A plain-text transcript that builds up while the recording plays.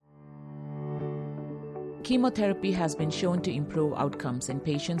Chemotherapy has been shown to improve outcomes in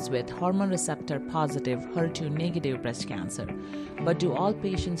patients with hormone receptor positive HER2 negative breast cancer. But do all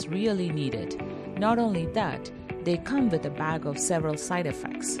patients really need it? Not only that, they come with a bag of several side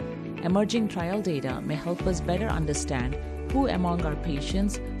effects. Emerging trial data may help us better understand who among our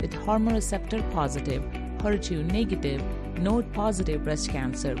patients with hormone receptor positive, HER2 negative, node positive breast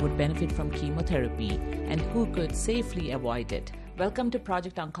cancer would benefit from chemotherapy and who could safely avoid it. Welcome to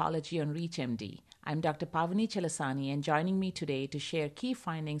Project Oncology on ReachMD. I'm Dr. Pavani Chalasani, and joining me today to share key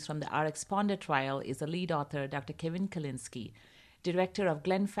findings from the RxPONDER trial is the lead author, Dr. Kevin Kalinsky, director of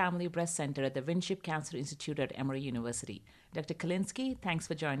Glenn Family Breast Center at the Winship Cancer Institute at Emory University. Dr. Kalinsky, thanks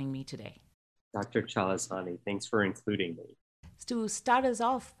for joining me today. Dr. Chalasani, thanks for including me. To start us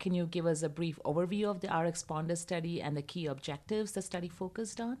off, can you give us a brief overview of the RxPONDER study and the key objectives the study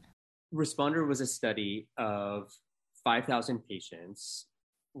focused on? RxPONDER was a study of 5,000 patients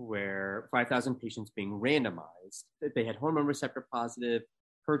where 5,000 patients being randomized. They had hormone receptor positive,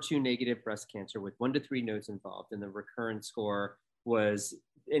 HER2 negative breast cancer with 1 to 3 nodes involved, and the recurrence score was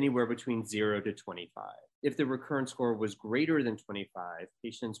anywhere between 0 to 25. If the recurrence score was greater than 25,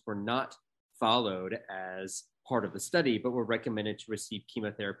 patients were not followed as part of the study, but were recommended to receive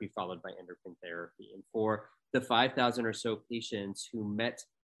chemotherapy followed by endocrine therapy. And for the 5,000 or so patients who met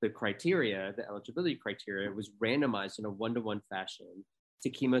the criteria, the eligibility criteria, was randomized in a 1-to-1 fashion to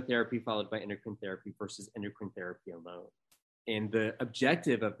chemotherapy followed by endocrine therapy versus endocrine therapy alone. And the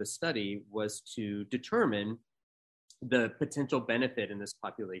objective of the study was to determine the potential benefit in this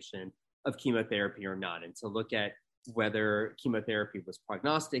population of chemotherapy or not, and to look at whether chemotherapy was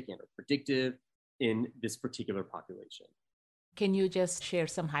prognostic and or predictive in this particular population. Can you just share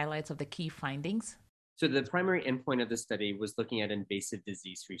some highlights of the key findings? So the primary endpoint of the study was looking at invasive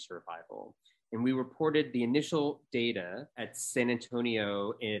disease-free survival. And we reported the initial data at San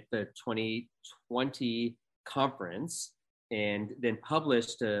Antonio at the 2020 conference, and then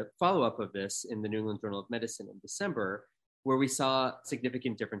published a follow-up of this in the New England Journal of Medicine in December, where we saw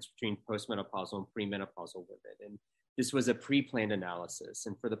significant difference between postmenopausal and premenopausal women. And this was a pre-planned analysis.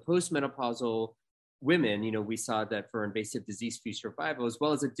 And for the postmenopausal women, we saw that for invasive disease-free survival, as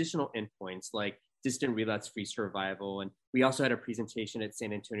well as additional endpoints like distant relapse-free survival. And we also had a presentation at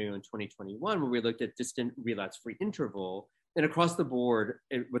San Antonio in 2021 where we looked at distant relapse-free interval. And across the board,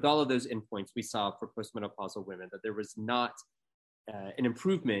 with all of those endpoints, we saw for postmenopausal women that there was not an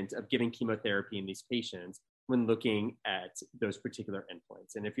improvement of giving chemotherapy in these patients when looking at those particular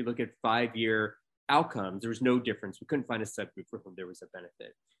endpoints. And if you look at 5-year outcomes, there was no difference. We couldn't find a subgroup for whom there was a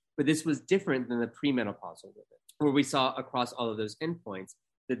benefit. But this was different than the premenopausal women, where we saw across all of those endpoints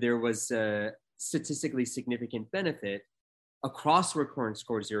that there was a statistically significant benefit across recurrence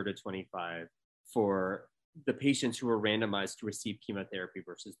score 0 to 25 for the patients who were randomized to receive chemotherapy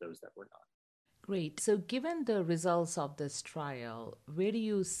versus those that were not. Great. So given the results of this trial, where do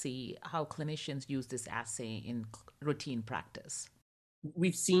you see how clinicians use this assay in routine practice?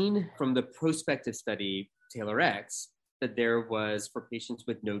 We've seen from the prospective study, TAILOR-X, that there was, for patients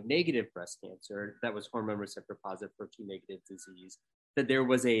with node-negative breast cancer, that was hormone receptor positive, HER2 negative disease, that there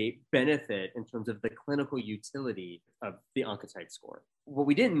was a benefit in terms of the clinical utility of the Oncotype score. What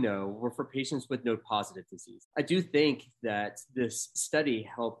we didn't know were for patients with node-positive disease. I do think that this study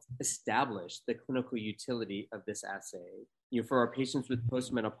helped establish the clinical utility of this assay. For our patients with who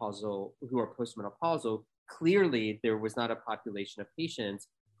are postmenopausal, clearly there was not a population of patients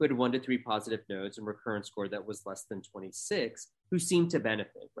who had 1 to 3 positive nodes and recurrence score that was less than 26 who seemed to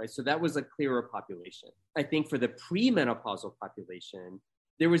benefit, right? So that was a clearer population. I think for the premenopausal population,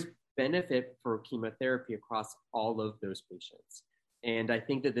 there was benefit for chemotherapy across all of those patients. And I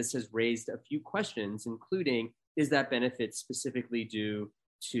think that this has raised a few questions, including, is that benefit specifically due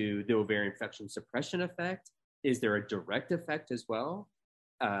to the ovarian fraction suppression effect? Is there a direct effect as well?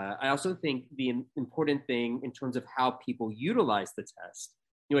 I also think the important thing in terms of how people utilize the test,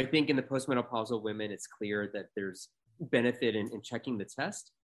 I think in the postmenopausal women, it's clear that there's benefit in checking the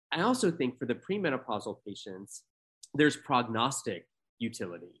test. I also think for the premenopausal patients, there's prognostic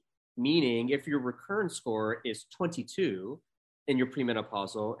utility, meaning if your recurrence score is 22 and you're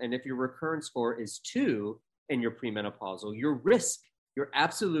premenopausal, and if your recurrence score is 2 and you're premenopausal, your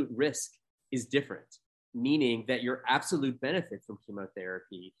absolute risk is different, meaning that your absolute benefit from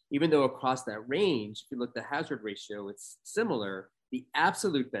chemotherapy, even though across that range, if you look at the hazard ratio, it's similar, the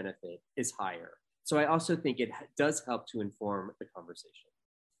absolute benefit is higher. So I also think it does help to inform the conversation.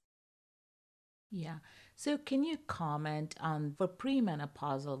 Yeah. So can you comment on, for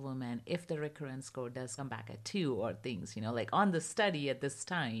premenopausal women, if the recurrence score does come back at 2 or things, like on the study at this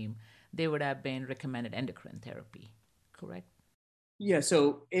time, they would have been recommended endocrine therapy, correct? Yeah.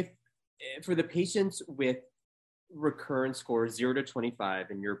 So if For the patients with recurrence score 0 to 25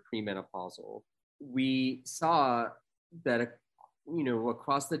 and you're premenopausal, we saw that,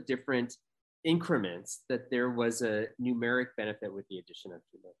 across the different increments, that there was a numeric benefit with the addition of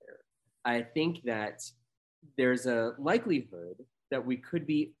chemotherapy. I think that there's a likelihood that we could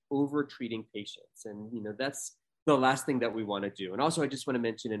be over treating patients. And, that's the last thing that we want to do. And also, I just want to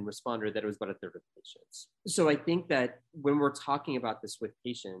mention in Responder that it was about a third of patients. So I think that when we're talking about this with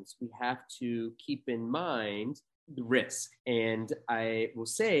patients, we have to keep in mind the risk. And I will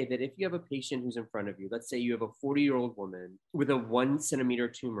say that if you have a patient who's in front of you, let's say you have a 40-year-old woman with a 1 centimeter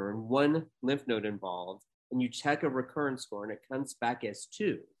tumor and 1 lymph node involved, and you check a recurrence score and it comes back as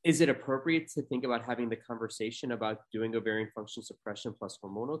 2, is it appropriate to think about having the conversation about doing ovarian function suppression plus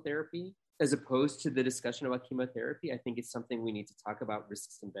hormonal therapy as opposed to the discussion about chemotherapy? I think it's something we need to talk about,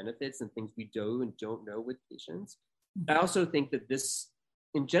 risks and benefits and things we do and don't know with patients. I also think that this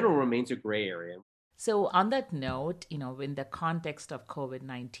in general remains a gray area. So on that note, in the context of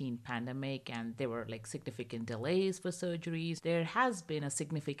COVID-19 pandemic, and there were significant delays for surgeries, there has been a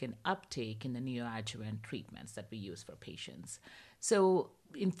significant uptake in the neoadjuvant treatments that we use for patients. So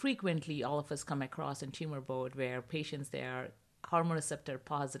infrequently, all of us come across in tumor board where patients, they are hormone receptor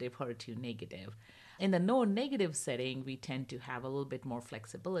positive, HER2 negative. In the node-negative setting, we tend to have a little bit more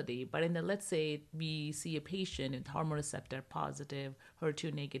flexibility. But let's say we see a patient with hormone receptor positive,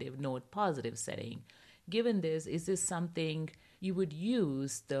 HER2 negative, node positive setting. Given this, is this something you would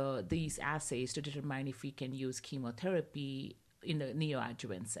use these assays to determine if we can use chemotherapy in the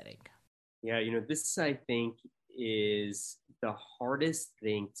neoadjuvant setting? Yeah, this I think is the hardest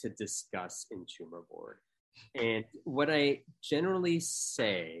thing to discuss in tumor board. And what I generally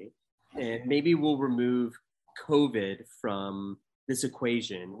say, and maybe we'll remove COVID from this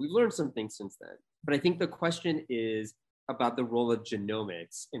equation. We've learned some things since then. But I think the question is about the role of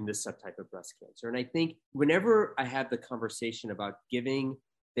genomics in this subtype of breast cancer. And I think whenever I have the conversation about giving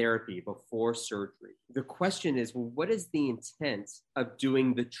therapy before surgery, the question is, well, what is the intent of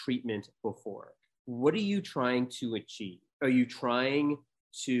doing the treatment before? What are you trying to achieve? Are you trying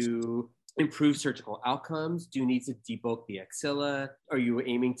to improve surgical outcomes? Do you need to debulk the axilla? Are you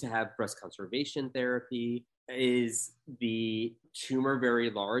aiming to have breast conservation therapy? Is the tumor very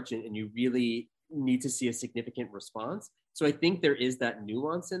large and you really need to see a significant response? So I think there is that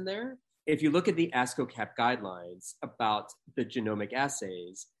nuance in there. If you look at the ASCO-CAP guidelines about the genomic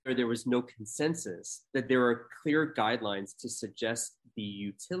assays, there was no consensus that there are clear guidelines to suggest the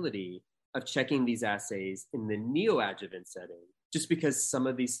utility of checking these assays in the neoadjuvant setting, just because some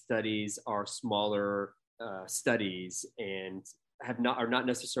of these studies are smaller studies and are not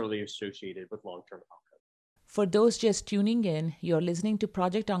necessarily associated with long-term outcomes. For those just tuning in, you're listening to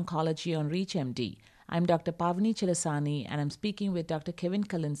Project Oncology on ReachMD. I'm Dr. Pavni Chilasani, and I'm speaking with Dr. Kevin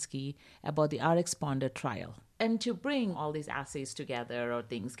Kalinske about the RxPonder trial. And to bring all these assays together or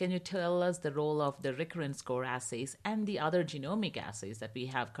things, can you tell us the role of the recurrence score assays and the other genomic assays that we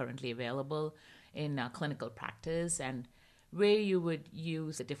have currently available in clinical practice, and where you would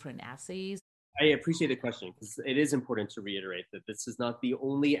use the different assays? I appreciate the question because it is important to reiterate that this is not the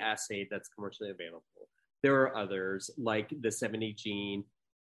only assay that's commercially available. There are others like the 70-gene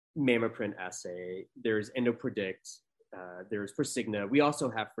MammaPrint assay. There's EndoPredict. There's Prosigna. We also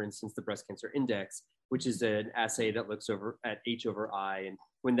have, for instance, the Breast Cancer Index, which is an assay that looks at H over I. And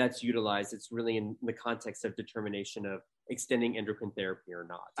when that's utilized, it's really in the context of determination of extending endocrine therapy or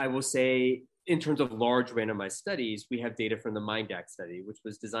not. I will say, in terms of large randomized studies, we have data from the MINDAC study, which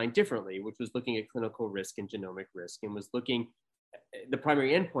was designed differently, which was looking at clinical risk and genomic risk, and was the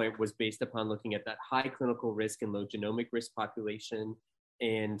primary endpoint was based upon looking at that high clinical risk and low genomic risk population.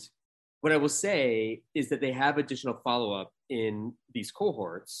 And what I will say is that they have additional follow-up in these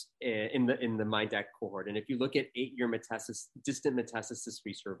cohorts, in the MINDAC cohort. And if you look at 8-year distant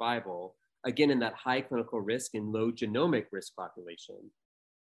metastasis-free survival, again, in that high clinical risk and low genomic risk population,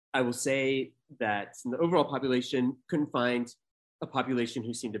 I will say that in the overall population, couldn't find a population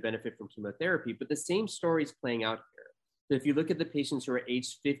who seemed to benefit from chemotherapy, but the same story is playing out here. So if you look at the patients who are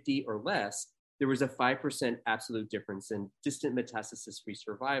aged 50 or less, there was a 5% absolute difference in distant metastasis-free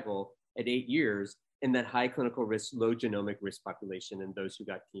survival at 8 years in that high clinical risk, low genomic risk population and those who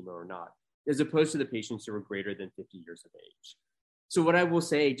got chemo or not, as opposed to the patients who were greater than 50 years of age. So what I will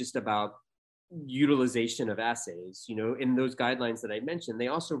say just about utilization of assays, in those guidelines that I mentioned, they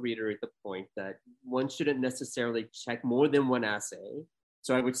also reiterate the point that one shouldn't necessarily check more than one assay.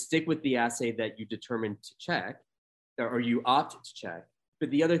 So I would stick with the assay that you determined to check or you opt to check. But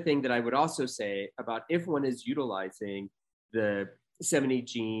the other thing that I would also say about if one is utilizing the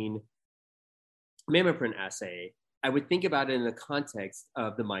 70-gene MammaPrint assay, I would think about it in the context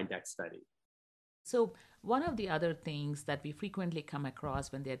of the MINDEX study. So one of the other things that we frequently come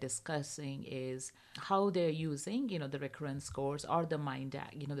across when they're discussing is how they're using, the recurrence scores or the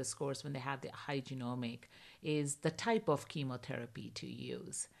MINDEX, the scores when they have the high genomic, is the type of chemotherapy to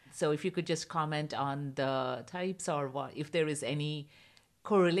use. So if you could just comment on the types or what, if there is any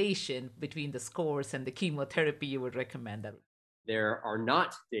correlation between the scores and the chemotherapy you would recommend. There are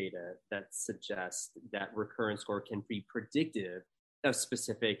not data that suggest that recurrence score can be predictive of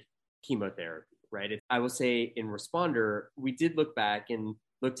specific chemotherapy, right? I will say in Responder, we did look back and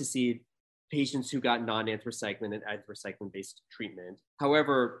look to see patients who got non-anthracycline and anthracycline-based treatment.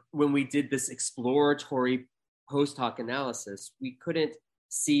 However, when we did this exploratory post-hoc analysis, we couldn't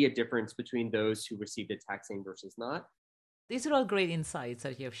see a difference between those who received a taxane versus not. These are all great insights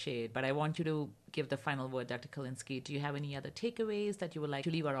that you have shared, but I want you to give the final word, Dr. Kalinsky. Do you have any other takeaways that you would like to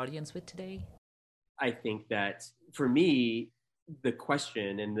leave our audience with today? I think that for me, the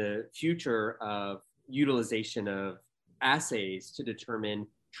question and the future of utilization of assays to determine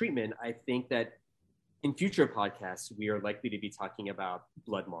treatment, I think that in future podcasts, we are likely to be talking about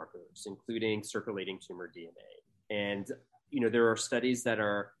blood markers, including circulating tumor DNA. And there are studies that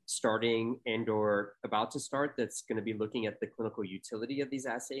are starting and or about to start that's going to be looking at the clinical utility of these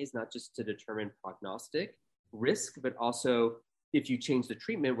assays, not just to determine prognostic risk, but also if you change the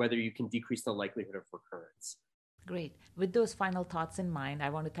treatment, whether you can decrease the likelihood of recurrence. Great. With those final thoughts in mind, I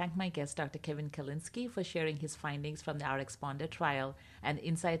want to thank my guest, Dr. Kevin Kalinsky, for sharing his findings from the RxPonder trial and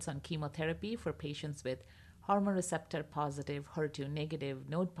insights on chemotherapy for patients with hormone receptor positive, HER2 negative,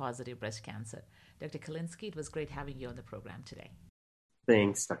 node positive breast cancer. Dr. Kalinsky, it was great having you on the program today.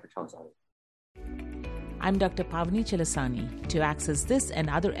 Thanks, Dr. Chalasani. I'm Dr. Pavni Chalasani. To access this and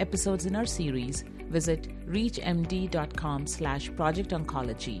other episodes in our series, visit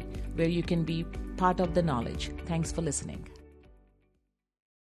reachmd.com/projectoncology, where you can be part of the knowledge. Thanks for listening.